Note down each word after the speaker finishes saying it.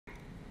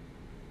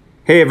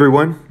Hey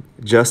everyone,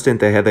 Justin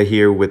Tejeda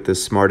here with the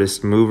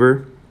Smartest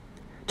Mover.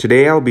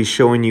 Today I'll be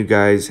showing you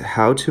guys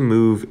how to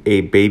move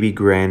a baby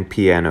grand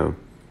piano.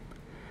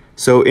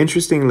 So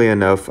interestingly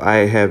enough,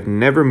 I have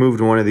never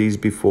moved one of these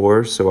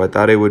before, so I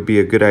thought it would be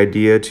a good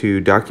idea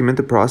to document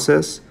the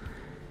process.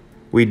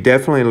 We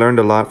definitely learned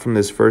a lot from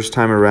this first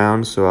time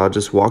around, so I'll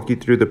just walk you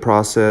through the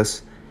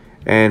process.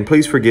 And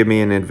please forgive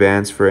me in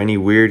advance for any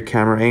weird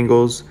camera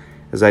angles,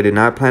 as I did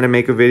not plan to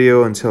make a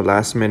video until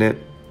last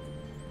minute.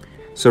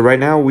 So right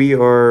now we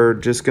are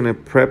just going to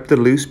prep the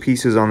loose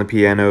pieces on the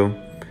piano,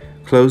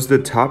 close the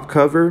top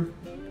cover,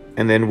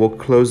 and then we'll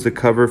close the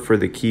cover for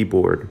the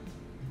keyboard.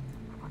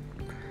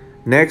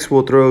 Next,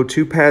 we'll throw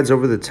 2 pads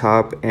over the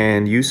top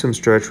and use some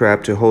stretch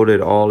wrap to hold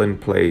it all in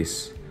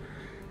place.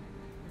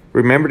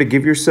 Remember to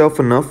give yourself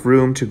enough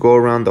room to go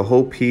around the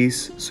whole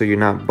piece so you're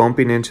not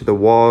bumping into the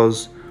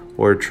walls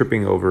or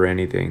tripping over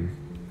anything.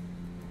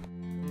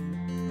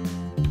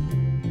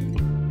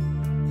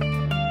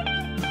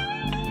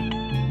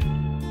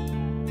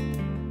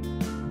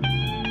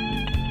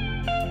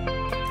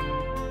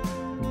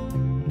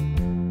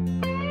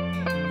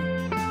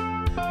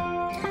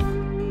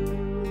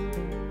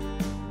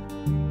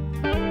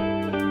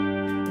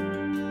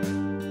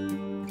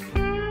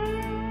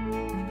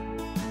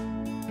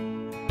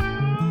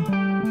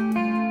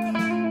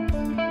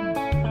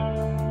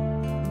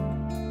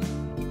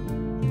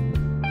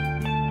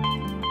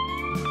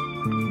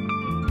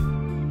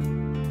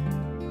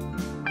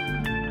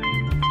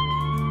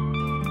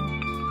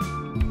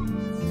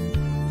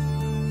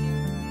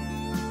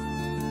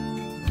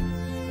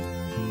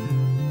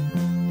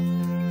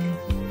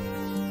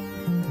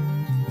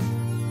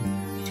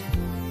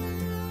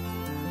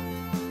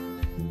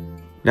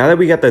 Now that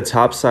we got the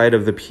top side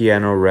of the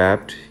piano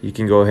wrapped, you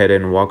can go ahead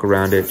and walk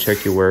around it,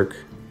 check your work,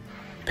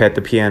 pet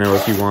the piano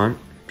if you want,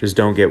 just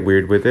don't get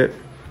weird with it.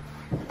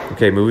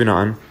 Okay, moving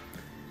on.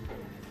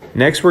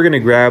 Next, we're gonna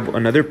grab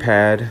another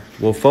pad,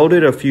 we'll fold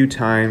it a few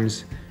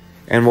times,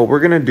 and what we're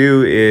gonna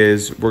do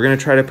is we're gonna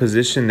try to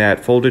position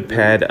that folded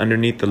pad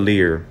underneath the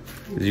lyre.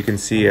 As you can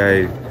see,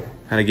 I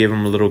kind of gave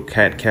him a little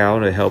cat-cow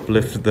to help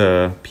lift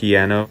the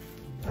piano.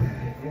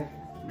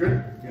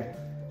 Good.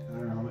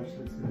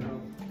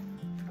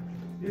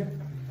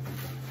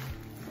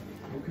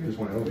 Just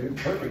want to elevate it.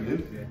 Perfect,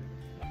 dude. Yeah.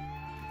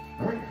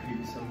 All right. Give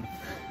you some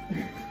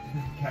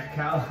cat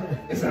cow.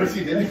 Is that what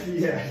you did?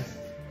 Yes.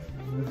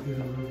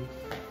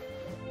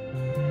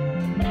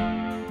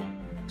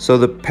 So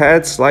the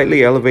pad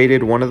slightly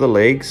elevated one of the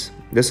legs.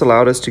 This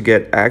allowed us to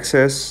get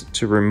access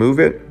to remove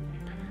it.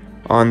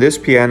 On this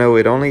piano,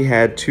 it only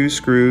had 2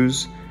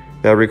 screws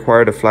that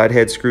required a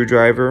flathead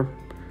screwdriver.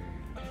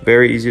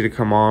 Very easy to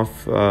come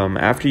off.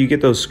 After you get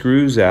those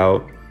screws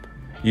out,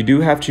 you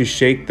do have to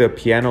shake the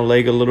piano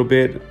leg a little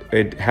bit.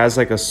 It has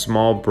like a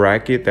small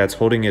bracket that's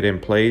holding it in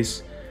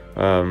place.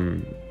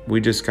 We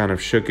just kind of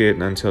shook it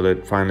until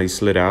it finally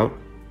slid out.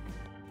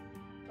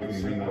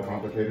 Is it more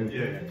complicated?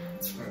 Yeah. I'm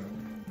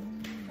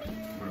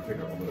going to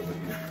pick up a little bit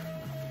here.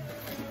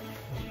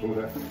 Cool with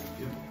that?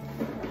 Yeah.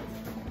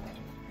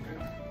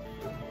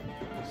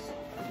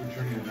 We're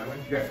turning it that way?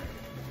 Yeah.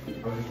 I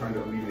was just trying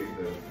to alleviate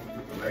the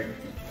leg.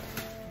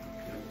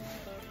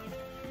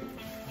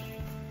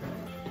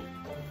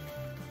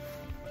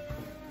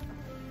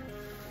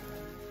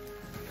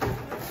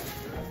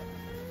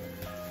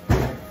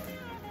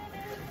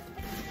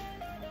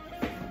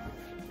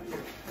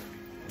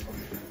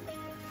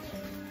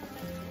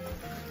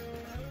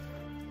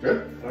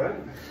 Good? All right.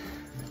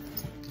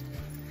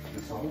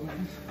 That's all of this?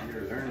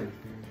 You're learning.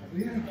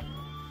 Yeah.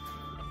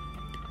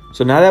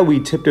 So now that we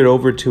tipped it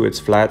over to its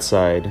flat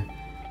side,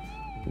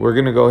 we're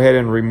gonna go ahead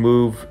and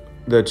remove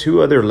the 2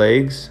 other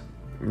legs.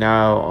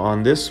 Now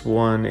on this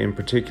one in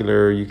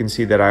particular, you can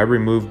see that I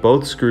removed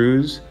both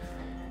screws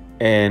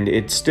and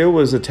it still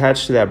was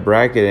attached to that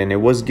bracket, and it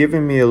was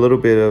giving me a little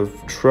bit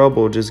of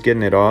trouble just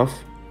getting it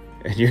off.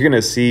 And you're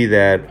gonna see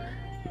that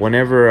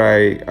whenever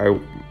I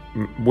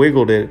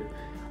wiggled it,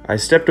 I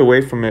stepped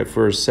away from it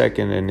for a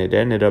second and it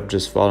ended up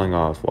just falling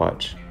off.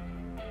 Watch.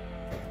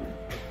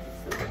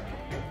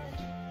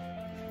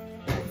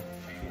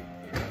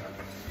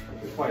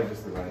 It's probably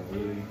just the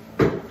liability.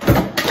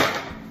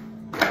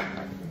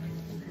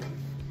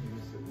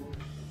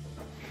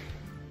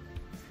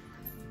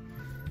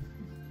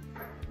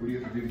 What do you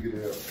have to do to get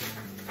it up?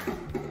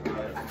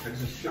 I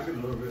just shook it a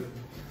little bit.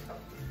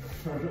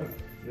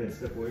 Yeah,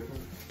 step away from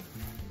it.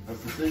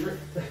 That's the secret?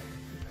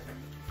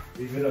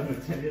 Leave it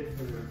unattended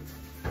for the...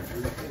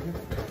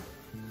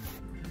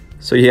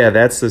 So yeah,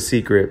 that's the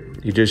secret.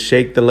 You just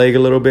shake the leg a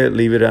little bit,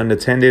 leave it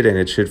unattended, and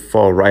it should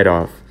fall right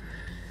off.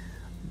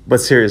 But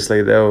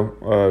seriously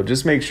though,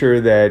 just make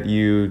sure that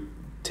you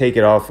take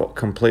it off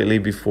completely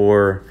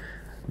before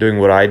doing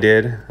what I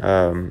did.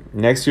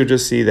 Next, you'll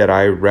just see that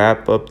I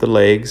wrap up the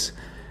legs,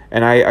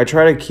 and I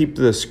try to keep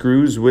the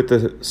screws with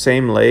the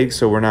same leg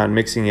so we're not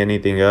mixing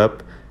anything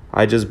up.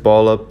 I just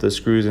ball up the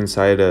screws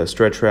inside a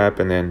stretch wrap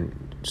and then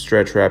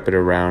stretch wrap it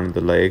around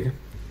the leg.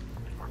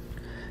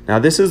 Now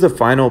this is the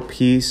final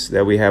piece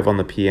that we have on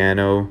the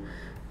piano.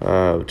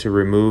 to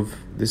remove.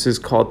 This is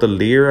called the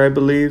leer, I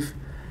believe.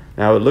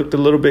 Now it looked a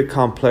little bit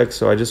complex,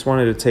 so I just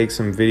wanted to take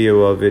some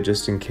video of it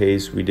just in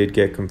case we did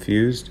get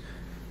confused.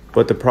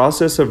 But the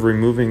process of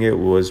removing it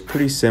was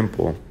pretty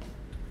simple.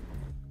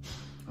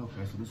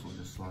 Okay, so this will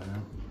just slide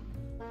out.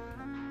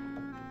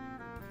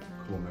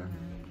 Cool, man.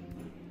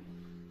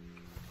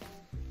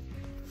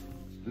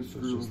 This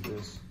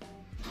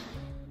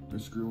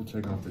screw will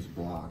take off this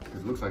block.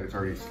 It looks like it's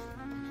already,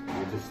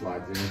 it just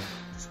slides in.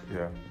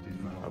 Yeah, These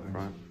metal up things.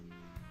 front.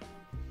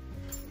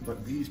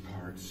 But these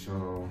parts,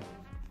 so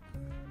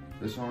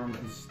this arm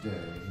can stay.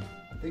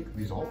 I think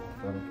these all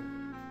pop up.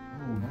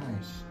 Oh,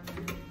 nice.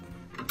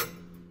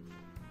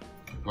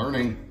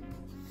 Learning.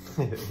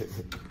 Oh,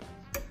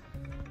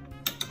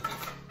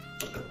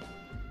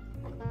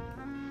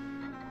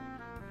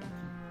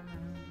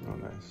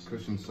 nice.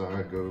 Cushion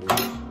side goes on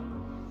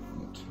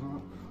the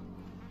top.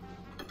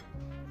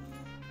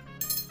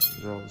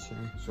 They're all the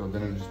same. So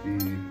then it'll just be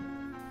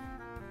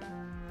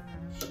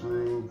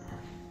screw,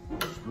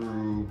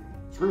 screw,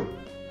 screw.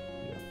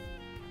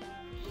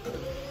 Yeah.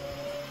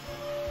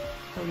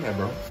 Oh yeah,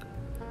 bro.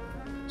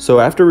 So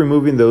after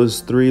removing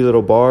those 3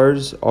 little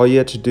bars, all you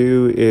have to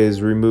do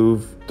is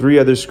remove 3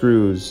 other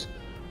screws.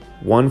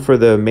 1 for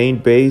the main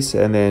base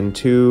and then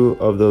 2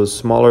 of those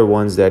smaller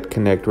ones that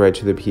connect right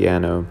to the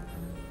piano.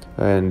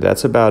 And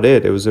that's about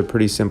it. It was a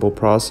pretty simple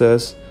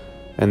process.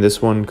 And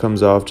this one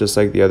comes off just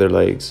like the other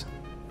legs.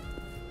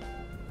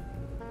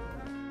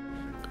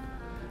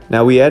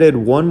 Now we added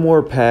 1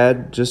 more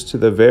pad just to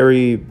the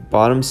very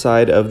bottom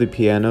side of the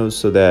piano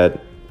so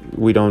that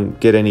we don't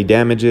get any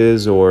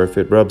damages, or if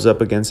it rubs up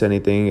against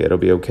anything, it'll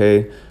be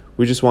okay.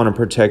 We just want to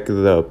protect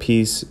the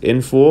piece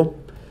in full.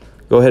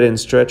 Go ahead and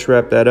stretch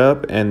wrap that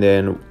up, and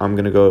then I'm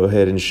going to go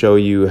ahead and show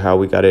you how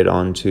we got it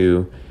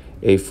onto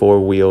a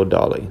 4-wheel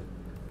dolly.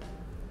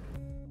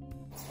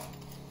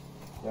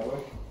 That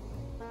way?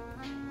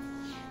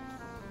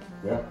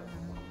 Yeah.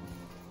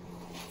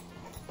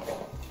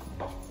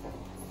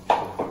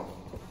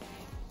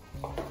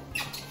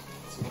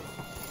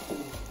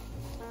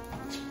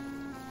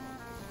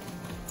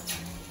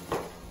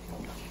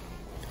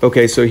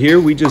 Okay, so here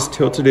we just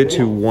tilted it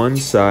to one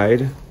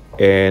side,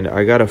 and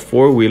I got a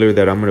 4-wheeler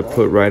that I'm going to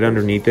put right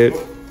underneath it.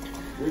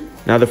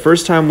 Now the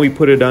first time we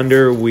put it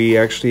under, we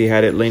actually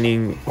had it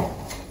leaning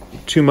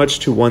too much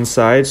to one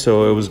side,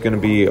 so it was going to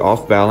be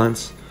off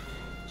balance.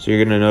 So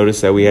you're going to notice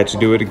that we had to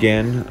do it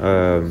again.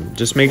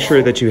 Just make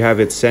sure that you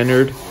have it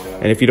centered,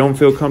 and if you don't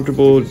feel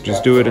comfortable,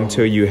 just do it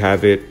until you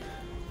have it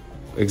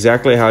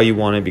exactly how you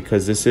want it,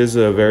 because this is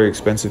a very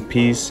expensive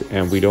piece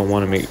and we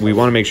want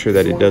to make sure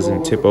that it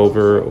doesn't tip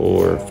over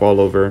or fall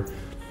over.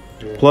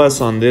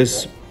 Plus, on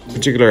this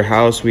particular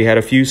house, we had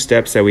a few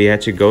steps that we had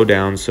to go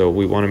down, so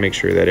we want to make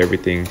sure that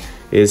everything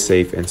is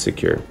safe and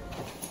secure.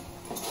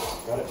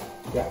 Got it?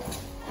 Yeah.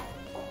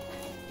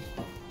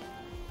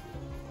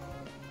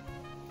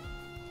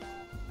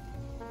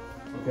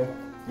 Okay.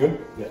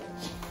 Good? Yeah.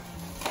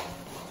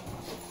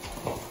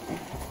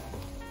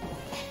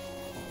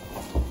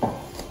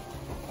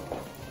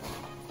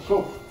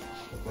 Cool.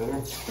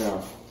 Better?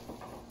 Yeah.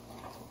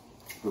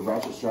 The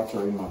ratchet straps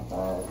are in my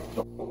bag.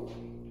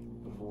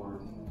 Before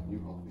you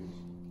haul these.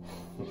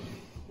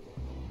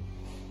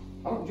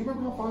 Do you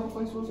remember how far the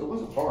place was? It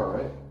wasn't far,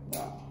 right?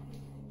 Yeah.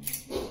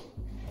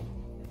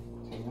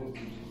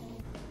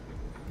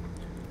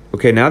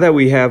 Okay, now that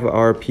we have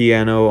our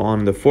piano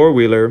on the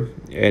 4-wheeler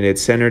and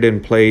it's centered in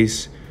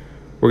place,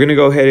 we're going to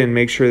go ahead and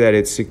make sure that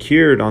it's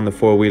secured on the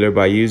 4-wheeler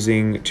by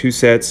using 2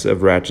 sets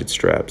of ratchet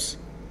straps.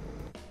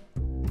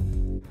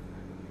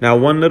 Now,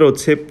 one little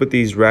tip with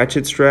these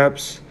ratchet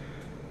straps,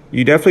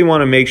 you definitely want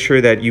to make sure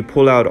that you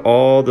pull out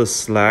all the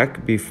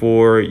slack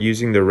before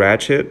using the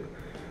ratchet.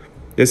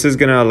 This is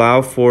going to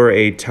allow for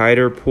a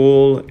tighter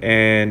pull,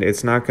 and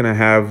it's not going to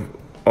have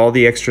all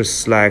the extra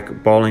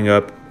slack balling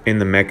up in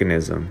the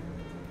mechanism.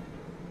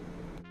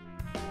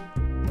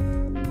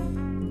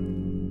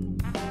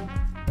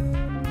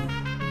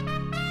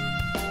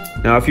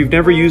 Now, if you've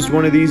never used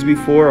one of these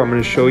before, I'm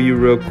going to show you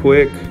real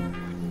quick.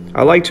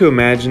 I like to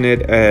imagine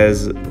it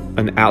as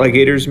an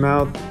alligator's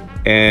mouth,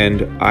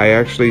 and I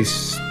actually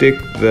stick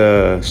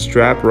the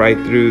strap right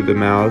through the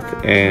mouth,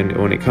 and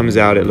when it comes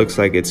out, it looks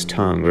like its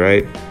tongue,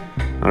 right?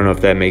 I don't know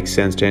if that makes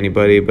sense to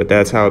anybody, but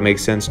that's how it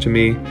makes sense to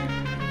me.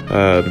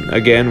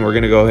 Again, we're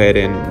going to go ahead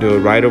and do it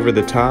right over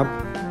the top.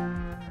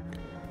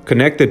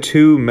 Connect the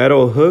 2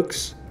 metal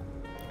hooks,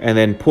 and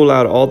then pull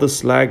out all the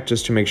slack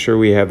just to make sure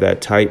we have that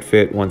tight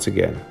fit once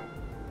again.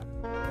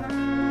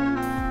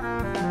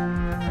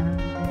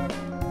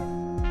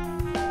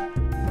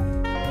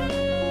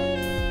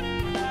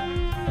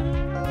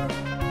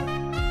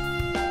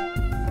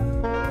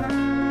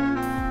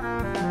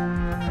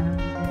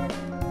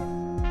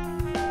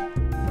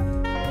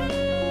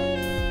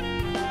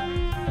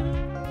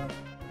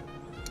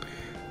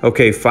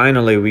 Okay,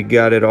 finally we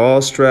got it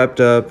all strapped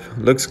up.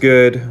 Looks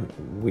good.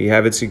 We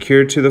have it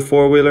secured to the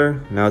 4-wheeler.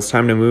 Now it's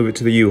time to move it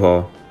to the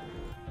U-Haul.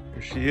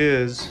 Here she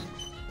is.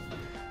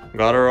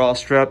 Got her all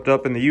strapped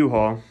up in the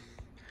U-Haul.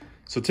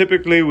 So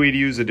typically we'd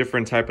use a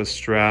different type of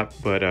strap,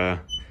 but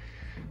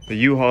The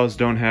U-Hauls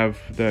don't have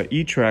the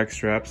E-track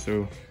strap,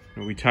 so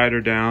we tied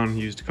her down,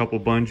 used a couple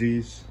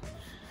bungees.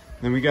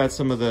 Then we got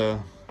some of the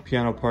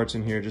piano parts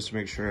in here just to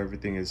make sure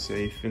everything is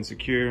safe and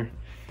secure.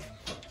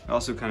 I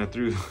also kind of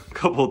threw a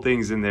couple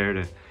things in there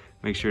to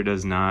make sure it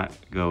does not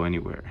go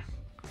anywhere.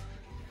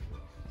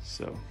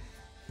 So,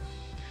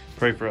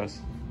 pray for us.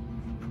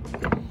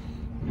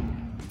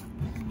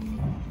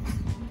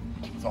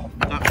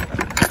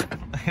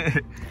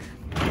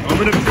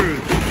 Moment of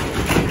truth.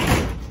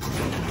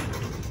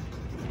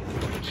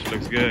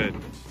 Looks good.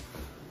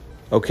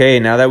 Okay,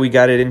 now that we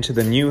got it into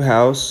the new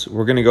house,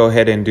 we're gonna go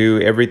ahead and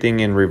do everything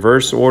in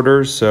reverse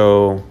order.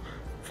 So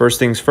first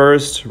things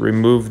first,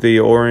 remove the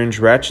orange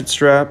ratchet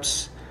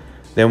straps.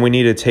 Then we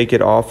need to take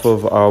it off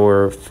of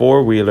our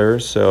four-wheeler.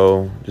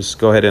 So just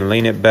go ahead and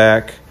lean it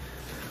back,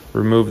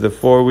 remove the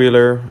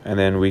four-wheeler, and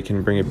then we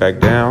can bring it back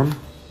down.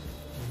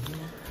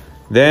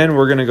 Then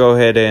we're gonna go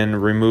ahead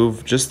and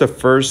remove just the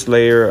first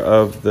layer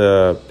of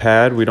the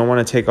pad. We don't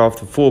wanna take off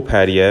the full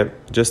pad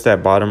yet, just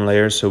that bottom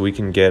layer so we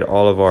can get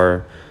all of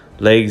our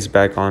legs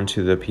back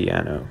onto the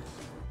piano.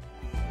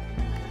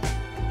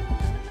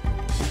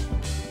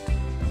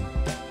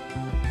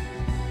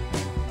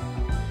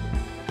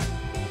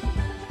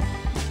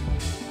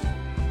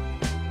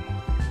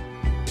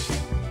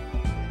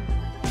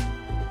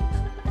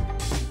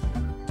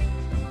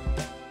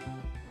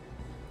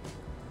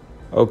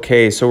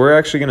 Okay, so we're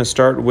actually going to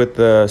start with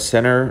the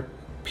center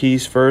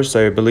piece first.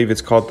 I believe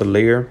it's called the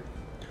lyre.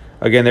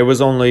 Again, there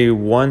was only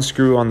one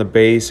screw on the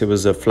base. It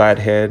was a flat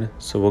head,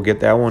 so we'll get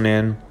that one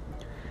in.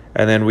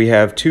 And then we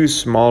have two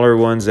smaller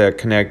ones that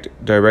connect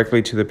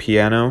directly to the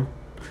piano.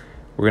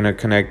 We're going to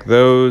connect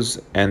those,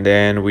 and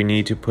then we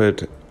need to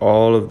put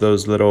all of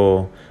those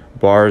little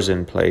bars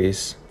in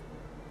place.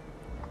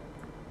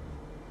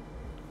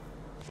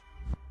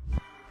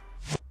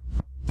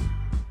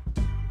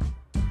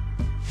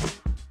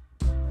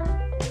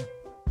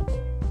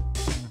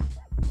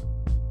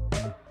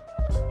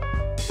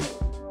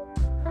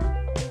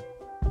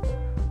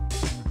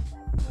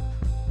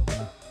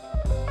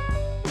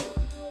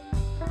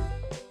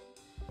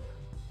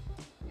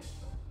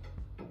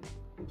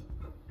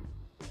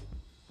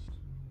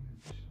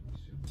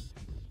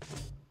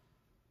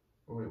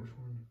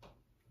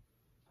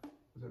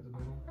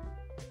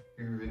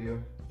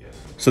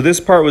 So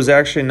this part was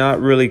actually not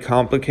really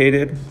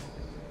complicated.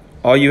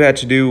 All you had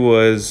to do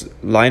was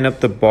line up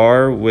the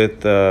bar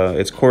with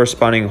its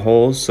corresponding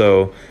holes.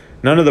 So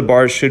none of the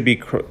bars should be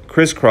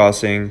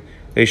crisscrossing.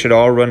 They should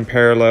all run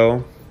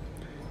parallel.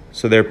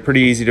 So they're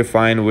pretty easy to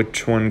find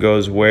which one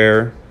goes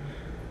where.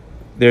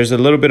 There's a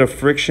little bit of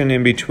friction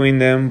in between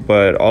them,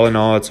 but all in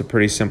all, it's a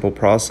pretty simple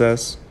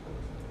process.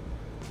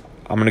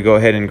 I'm gonna go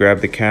ahead and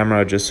grab the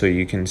camera just so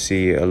you can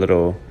see a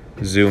little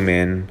zoom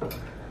in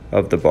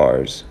of the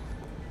bars.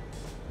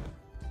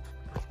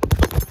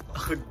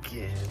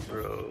 Again,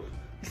 bro.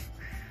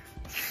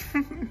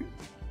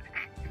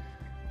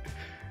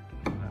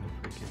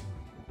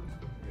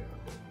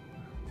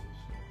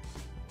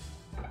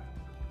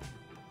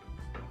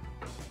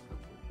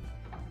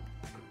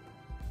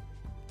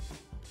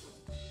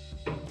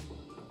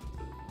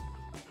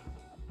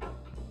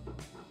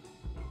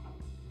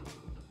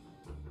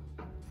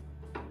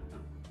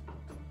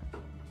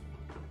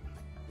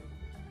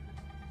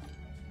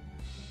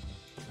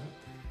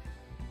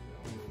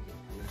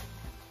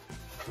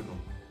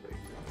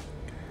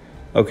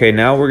 Okay,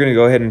 now we're gonna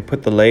go ahead and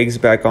put the legs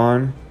back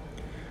on.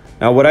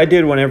 Now what I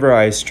did whenever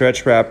I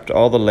stretch wrapped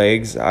all the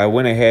legs, I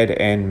went ahead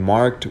and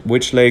marked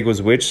which leg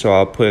was which. So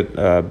I'll put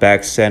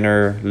back,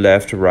 center,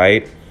 left,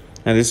 right.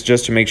 And this is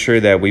just to make sure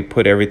that we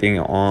put everything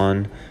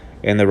on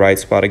in the right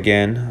spot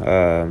again.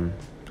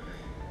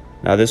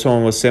 Now this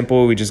one was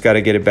simple. We just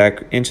gotta get it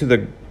back into the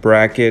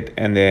bracket,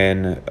 and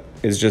then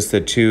it's just the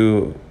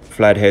two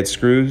flathead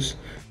screws.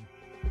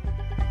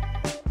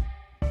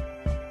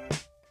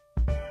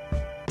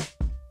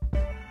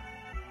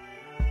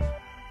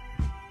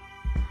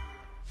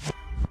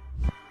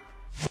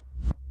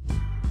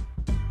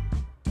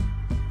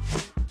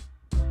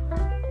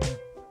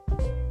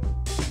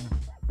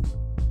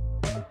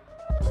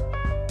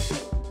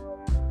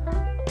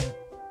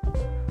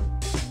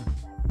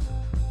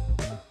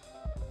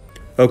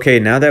 Okay,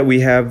 now that we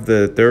have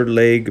the third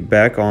leg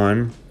back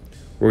on,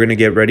 we're gonna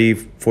get ready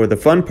for the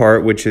fun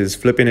part, which is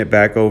flipping it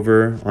back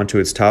over onto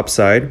its top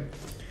side.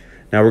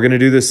 Now we're gonna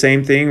do the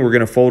same thing. We're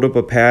gonna fold up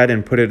a pad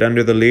and put it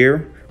under the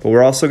lyre, but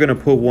we're also gonna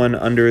put one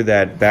under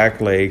that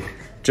back leg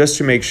just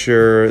to make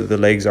sure the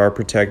legs are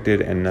protected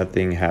and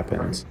nothing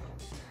happens.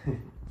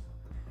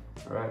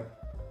 All right.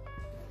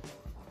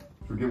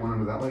 Should we get one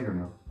under that leg or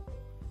no?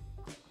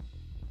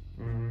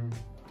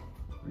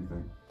 What do you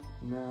think?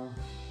 No.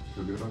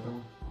 Feel good about that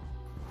one?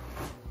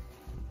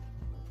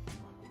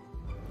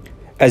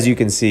 As you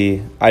can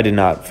see, I did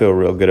not feel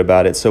real good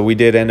about it. So we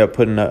did end up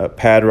putting a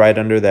pad right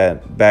under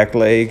that back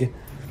leg.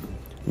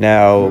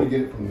 Now,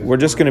 we're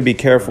just gonna be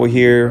careful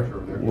here.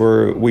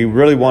 We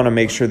really wanna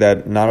make sure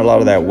that not a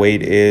lot of that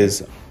weight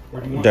is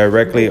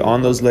directly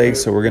on those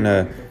legs. So we're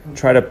gonna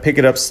try to pick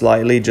it up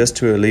slightly just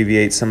to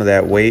alleviate some of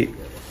that weight.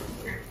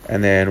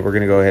 And then we're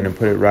gonna go ahead and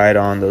put it right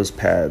on those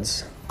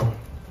pads.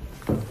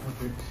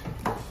 Perfect.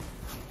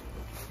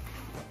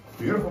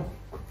 Beautiful.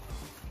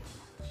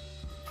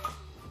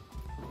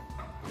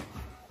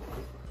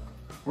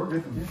 We're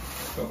good from here.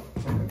 Go.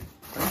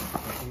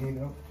 You need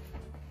help?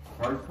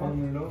 Hard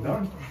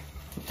done.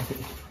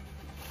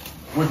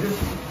 Was this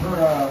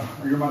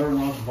for your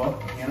mother-in-law's as well,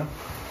 Hannah?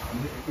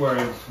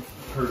 Whereas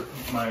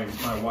my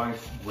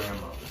wife's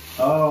grandmother.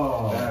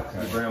 Oh. That's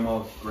the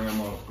grandma's.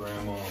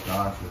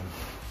 Gotcha.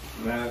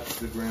 That's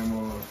the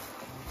grandma's.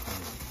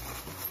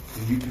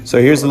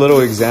 So here's a little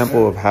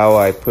example of how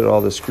I put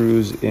all the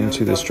screws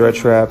into the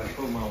stretch wrap.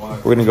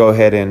 We're gonna go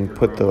ahead and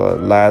put the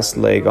last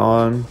leg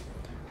on.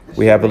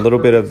 We have a little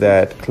bit of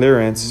that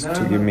clearance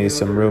to give me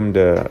some room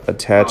to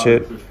attach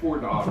it.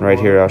 And right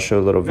here I'll show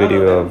a little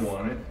video of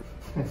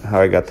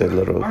how I got the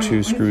little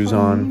 2 screws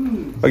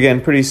on. Again,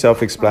 pretty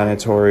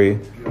self-explanatory.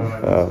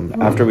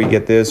 After we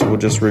get this, we'll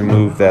just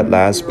remove that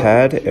last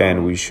pad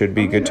and we should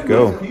be good to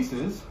go.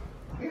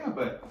 Yeah,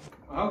 but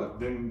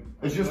then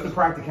It's just the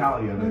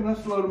practicality of then it.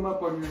 let's load them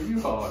up on your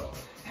U-Haul.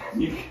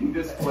 You can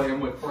display them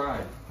with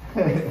pride.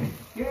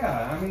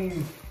 Yeah, I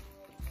mean,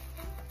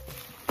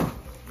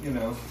 you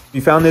know. If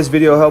you found this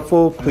video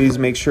helpful, please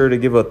make sure to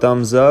give a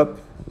thumbs up,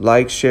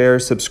 like, share,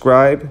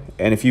 subscribe.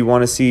 And if you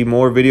want to see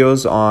more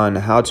videos on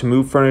how to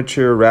move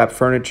furniture, wrap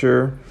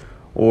furniture,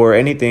 or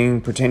anything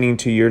pertaining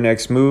to your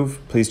next move,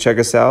 please check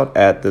us out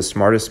at The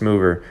Smartest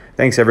Mover.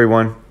 Thanks,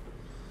 everyone.